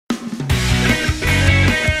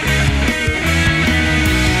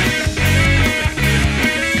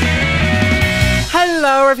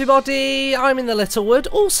Hello everybody, I'm in the Little Wood,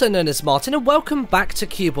 also known as Martin, and welcome back to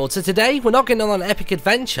Cubeboard. So today we're not going on an epic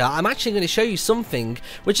adventure. I'm actually going to show you something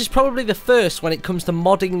which is probably the first when it comes to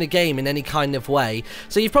modding the game in any kind of way.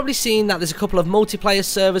 So you've probably seen that there's a couple of multiplayer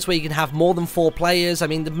servers where you can have more than 4 players. I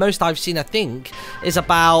mean, the most I've seen, I think, is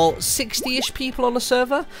about 60-ish people on a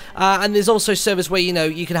server. And there's also servers where, you know,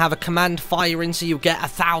 you can have a command fire in, so you get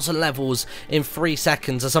 1,000 levels in 3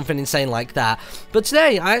 seconds or something insane like that. But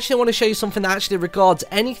today I actually want to show you something that actually regards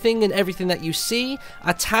anything and everything that you see,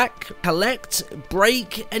 attack, collect,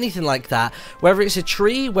 break, anything like that. Whether it's a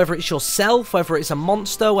tree, whether it's yourself, whether it's a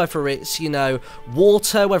monster, whether it's, you know,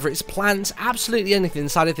 water, whether it's plants, absolutely anything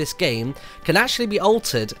inside of this game can actually be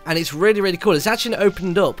altered, and it's really, really cool. It's actually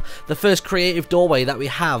opened up the first creative doorway that we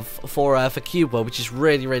have for Cubeboard, which is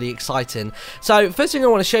really, really exciting. So first thing I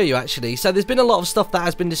want to show you actually, so there's been a lot of stuff that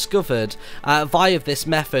has been discovered via this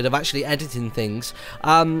method of actually editing things,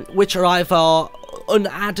 which are either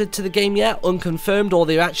unadded to the game yet, unconfirmed, or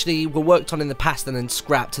they actually were worked on in the past and then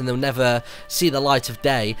scrapped and they'll never see the light of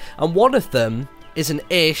day. And one of them is an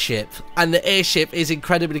airship, and the airship is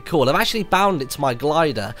incredibly cool. I've actually bound it to my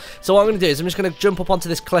glider, so what I'm going to do is I'm just going to jump up onto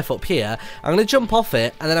this cliff up here. I'm going to jump off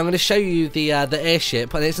it, and then I'm going to show you the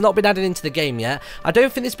airship, and it's not been added into the game yet. I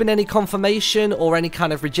don't think there's been any confirmation or any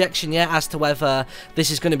kind of rejection yet as to whether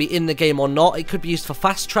this is going to be in the game or not. It could be used for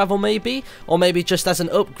fast travel maybe, or maybe just as an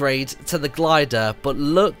upgrade to the glider, but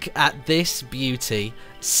look at this beauty.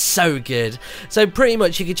 So good. So pretty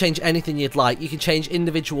much you can change anything you'd like. You can change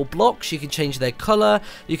individual blocks, you can change their colour,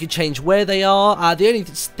 you can change where they are. The only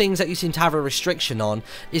things that you seem to have a restriction on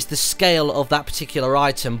is the scale of that particular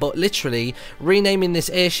item, but literally renaming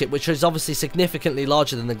this airship, which is obviously significantly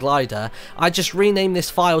larger than the glider, I just renamed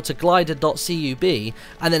this file to glider.cub,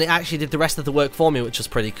 and then it actually did the rest of the work for me, which was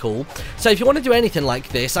pretty cool. So if you want to do anything like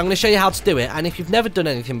this, I'm going to show you how to do it, and if you've never done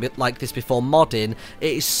anything like this before modding,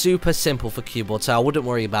 it is super simple for Cubeboard, so I wouldn't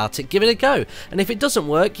worry about it. Give it a go, and if it doesn't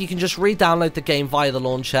work, you can just re-download the game via the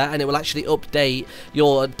launcher, and it will actually update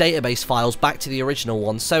your database files back to the original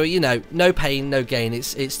one. So, you know, no pain, no gain.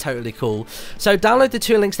 It's totally cool. So download the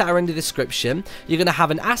 2 links that are in the description. You're going to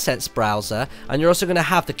have an assets browser, and you're also going to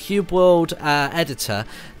have the Cubeboard editor.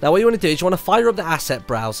 Now what you want to do is you want to fire up the asset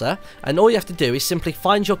browser, and all you have to do is simply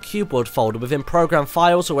find your Cubeboard folder within program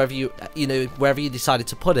files, or wherever wherever you decided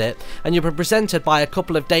to put it, and you'll be presented by a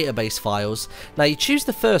couple of database files. Now you choose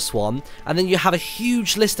the first one, and then you have a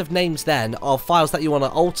huge list of names then of files that you want to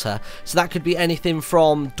alter. So that could be anything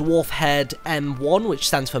from dwarf head M1, which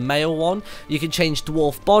stands for male one. You can change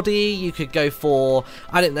dwarf body, you could go for,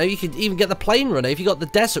 I don't know, you could even get the plane runner if you got the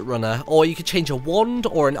desert runner, or you could change a wand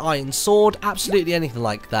or an iron sword, absolutely anything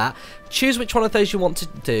like that. Choose which one of those you want to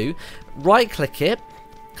do, right click it,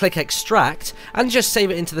 click extract, and just save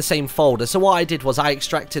it into the same folder. So what I did was I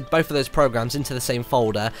extracted both of those programs into the same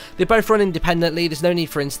folder. They both run independently, there's no need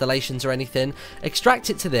for installations or anything. Extract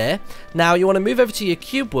it to there. Now you want to move over to your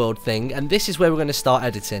Cubeboard thing, and this is where we're going to start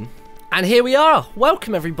editing. And here we are.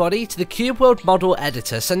 Welcome everybody to the Cubeboard model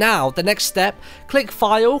editor. So now the next step, click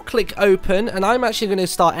file, click open, and I'm actually going to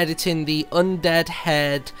start editing the undead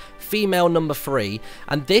head female number 3,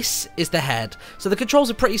 and this is the head. So the controls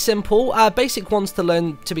are pretty simple. Basic ones to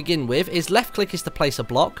learn to begin with is left click is to place a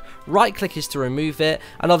block, right click is to remove it,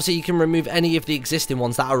 and obviously you can remove any of the existing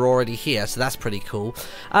ones that are already here, so that's pretty cool.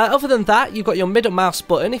 Other than that, you've got your middle mouse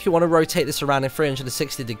button if you want to rotate this around in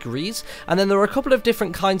 360 degrees, and then there are a couple of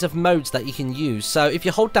different kinds of modes that you can use. So if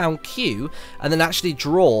you hold down Q and then actually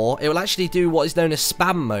draw, it will actually do what is known as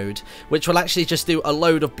spam mode, which will actually just do a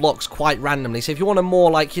load of blocks quite randomly. So if you want a more,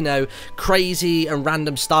 like, you know, crazy and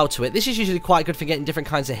random style to it, this is usually quite good for getting different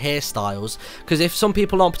kinds of hairstyles, because if some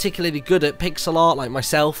people aren't particularly good at pixel art like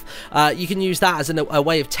myself, you can use that as a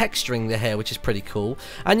way of texturing the hair, which is pretty cool.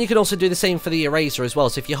 And you can also do the same for the eraser as well.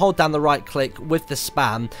 So if you hold down the right click with the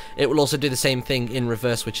spam, it will also do the same thing in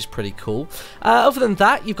reverse, which is pretty cool. Other than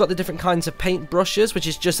that, you've got the different kinds of paint brushes, which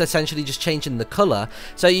is just essentially just changing the color.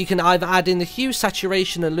 So you can either add in the hue,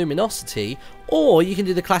 saturation and luminosity, or you can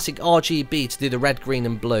do the classic RGB to do the red, green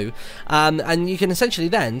and blue, and you can essentially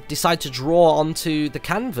then decide to draw onto the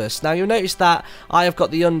canvas. Now you'll notice that I have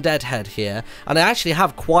got the undead head here, and I actually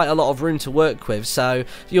have quite a lot of room to work with, so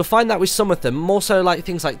you'll find that with some of them, more so like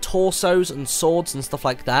things like torsos and swords and stuff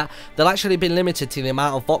like that, they'll actually be limited to the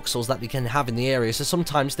amount of voxels that they can have in the area. So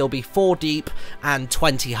sometimes they'll be 4 deep and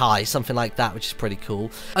 20 high, something like that, which is pretty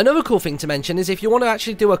cool. Another cool thing to mention is if you want to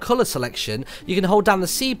actually do a color selection, you can hold down the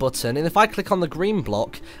C button, and if I click on the green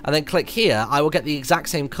block and then click here, I will get the exact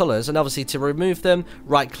same color colours, and obviously to remove them,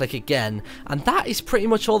 right click again. And that is pretty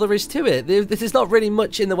much all there is to it. There's not really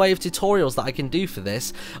much in the way of tutorials that I can do for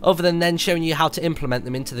this, other than then showing you how to implement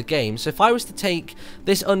them into the game. So if I was to take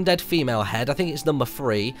this undead female head, I think it's number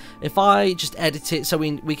 3, if I just edit it so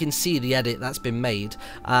we can see the edit that's been made,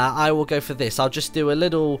 I will go for this. I'll just do a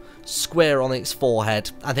little square on its forehead.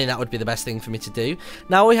 I think that would be the best thing for me to do.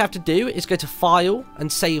 Now all we have to do is go to File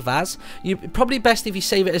and Save As. Probably best if you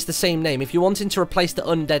save it as the same name. If you're wanting to replace the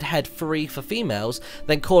undead head 3 for females,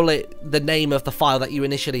 then call it the name of the file that you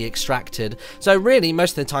initially extracted. So really,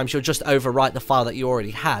 most of the times you'll just overwrite the file that you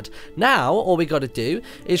already had. Now, all we got to do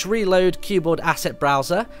is reload Keyboard Asset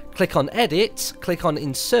Browser, click on Edit, click on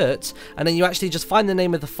Insert, and then you actually just find the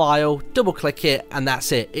name of the file, double click it, and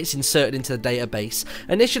that's it. It's inserted into the database.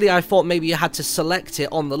 Initially, I thought maybe you had to select it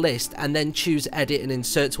on the list and then choose Edit and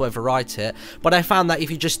Insert to overwrite it, but I found that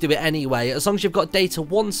if you just do it anyway, as long as you've got data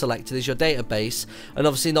 1 selected as your database, and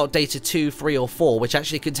obviously not data 2, 3, or 4, which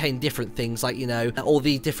actually contain different things, like, you know, all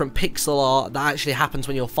the different pixel art that actually happens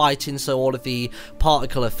when you're fighting, so all of the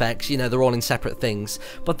particle effects, you know, they're all in separate things.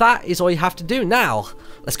 But that is all you have to do. Now,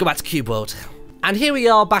 let's go back to Cube World. And here we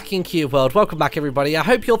are back in Cube World. Welcome back, everybody. I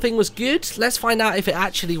hope your thing was good. Let's find out if it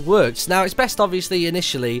actually works. Now, it's best, obviously,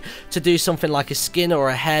 initially, to do something like a skin or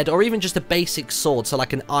a head, or even just a basic sword, so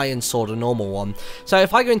like an iron sword, a normal one. So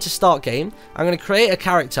if I go into Start Game, I'm going to create a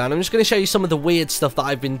character, and I'm just going to show you some of the weird stuff that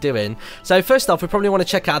I've been doing. So first off, we probably want to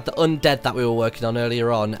check out the undead that we were working on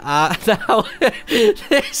earlier on. Now,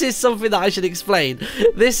 this is something that I should explain.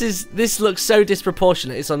 This looks so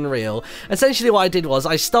disproportionate, it's unreal. Essentially, what I did was,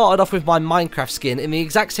 I started off with my Minecraft skin in the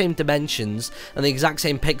exact same dimensions and the exact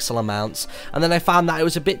same pixel amounts, and then I found that it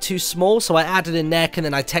was a bit too small, so I added a neck and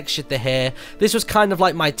then I textured the hair. This was kind of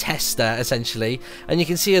like my tester, essentially, and you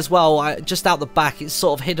can see as well, just out the back, it's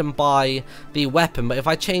sort of hidden by the weapon, but if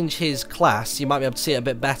I change his class, you might be able to see it a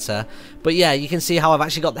bit better. But yeah, you can see how I've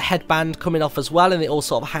actually got the headband coming off as well, and it all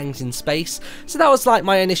sort of hangs in space. So that was like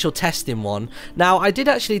my initial testing one. Now, I did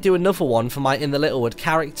actually do another one for my In the Littlewood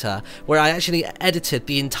character, where I actually edited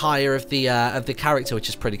the entire of the character, which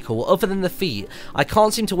is pretty cool. Other than the feet, I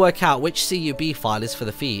can't seem to work out which CUB file is for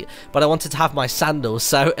the feet, but I wanted to have my sandals.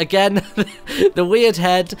 So again, the weird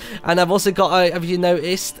head, and I've also got, have you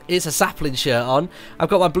noticed, it's a sapling shirt on. I've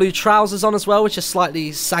got my blue trousers on as well, which are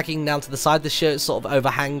slightly sagging down to the side. The shirt's sort of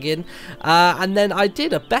overhanging. And then I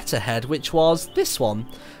did a better head, which was this one.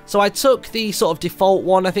 So I took the sort of default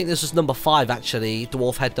one, I think this was number 5 actually,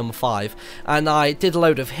 dwarf head number 5, and I did a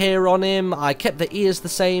load of hair on him. I kept the ears the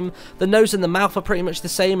same, the nose and the mouth are pretty much the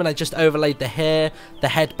same, and I just overlaid the hair, the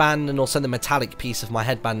headband, and also the metallic piece of my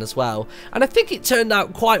headband as well. And I think it turned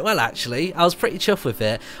out quite well actually. I was pretty chuffed with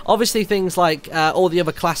it. Obviously things like all the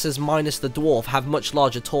other classes minus the dwarf have much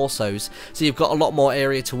larger torsos, so you've got a lot more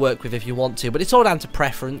area to work with if you want to, but it's all down to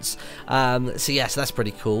preference. So yes, that's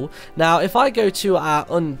pretty cool. Now if I go to our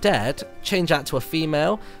undead, change that to a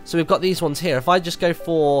female, so we've got these ones here. If I just go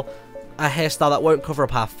for a hairstyle that won't cover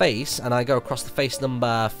up our face, and I go across the face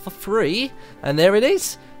number 3, and there it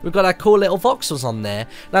is. We've got our cool little voxels on there.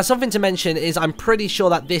 Now, something to mention is I'm pretty sure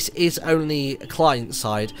that this is only client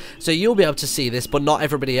side, so you'll be able to see this, but not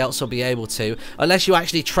everybody else will be able to, unless you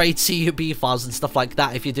actually trade CUB files and stuff like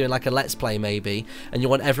that. If you're doing like a Let's Play maybe, and you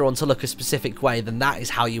want everyone to look a specific way, then that is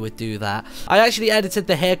how you would do that. I actually edited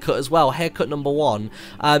the haircut as well, haircut number 1.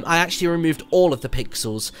 I actually removed all of the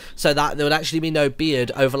pixels, so that there would actually be no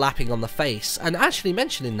beard overlapping on the face. And actually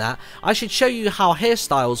mentioning that, I should show you how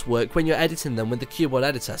hairstyles work when you're editing them with the Cube World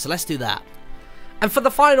editor. So let's do that. And for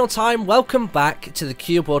the final time, welcome back to the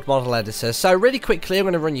Cube World model editor. So really quickly, I'm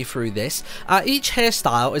going to run you through this. Each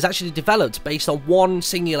hairstyle is actually developed based on one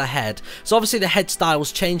singular head. So obviously the head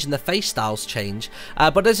styles change and the face styles change,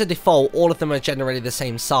 but as a default, all of them are generally the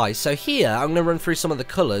same size. So here, I'm going to run through some of the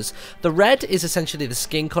colours. The red is essentially the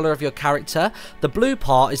skin colour of your character. The blue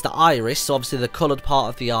part is the iris, so obviously the coloured part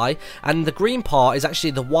of the eye. And the green part is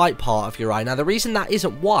actually the white part of your eye. Now the reason that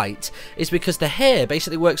isn't white is because the hair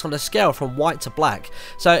basically works on a scale from white to black.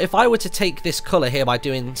 So if I were to take this colour here by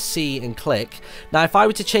doing C and click, now if I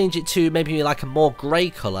were to change it to maybe like a more grey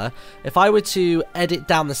colour, if I were to edit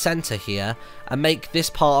down the centre here and make this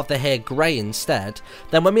part of the hair grey instead,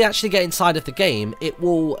 then when we actually get inside of the game, it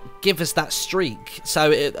will give us that streak. So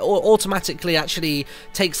it automatically actually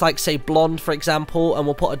takes, like, say, blonde, for example, and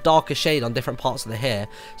we'll put a darker shade on different parts of the hair.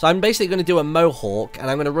 So I'm basically going to do a mohawk, and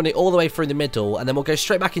I'm going to run it all the way through the middle, and then we'll go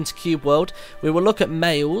straight back into Cube World. We will look at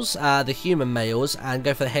males, the human males, and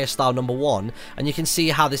go for the hairstyle number 1, and you can see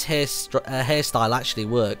how this hairstyle actually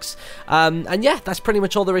works. And yeah, that's pretty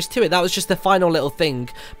much all there is to it. That was just the final little thing.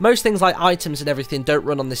 Most things like items and everything don't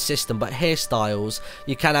run on this system, but hairstyles,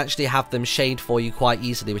 you can actually have them shade for you quite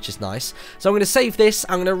easily, which is nice. So I'm going to save this,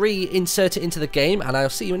 I'm going to reinsert it into the game, and I'll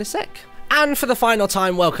see you in a sec. And for the final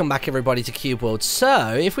time, welcome back everybody to Cube World.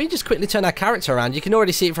 So, if we just quickly turn our character around, you can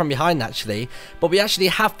already see it from behind actually, but we actually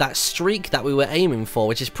have that streak that we were aiming for,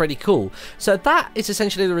 which is pretty cool. So that is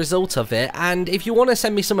essentially the result of it, and if you want to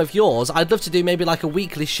send me some of yours, I'd love to do maybe like a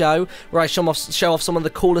weekly show where I show off some of the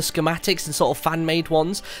cooler schematics and sort of fan-made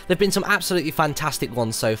ones. There've been some absolutely fantastic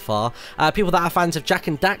ones so far. People that are fans of Jak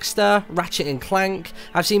and Daxter, Ratchet and Clank.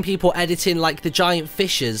 I've seen people editing like the giant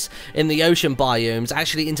fishes in the ocean biomes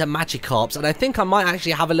actually into Magikarp. And I think I might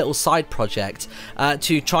actually have a little side project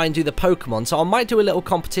to try and do the Pokemon, so I might do a little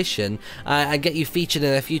competition and get you featured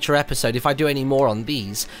in a future episode if I do any more on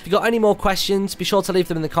these. If you've got any more questions, be sure to leave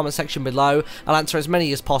them in the comment section below. I'll answer as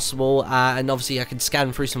many as possible, and obviously I can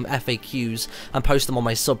scan through some FAQs and post them on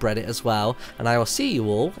my subreddit as well, and I will see you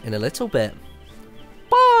all in a little bit.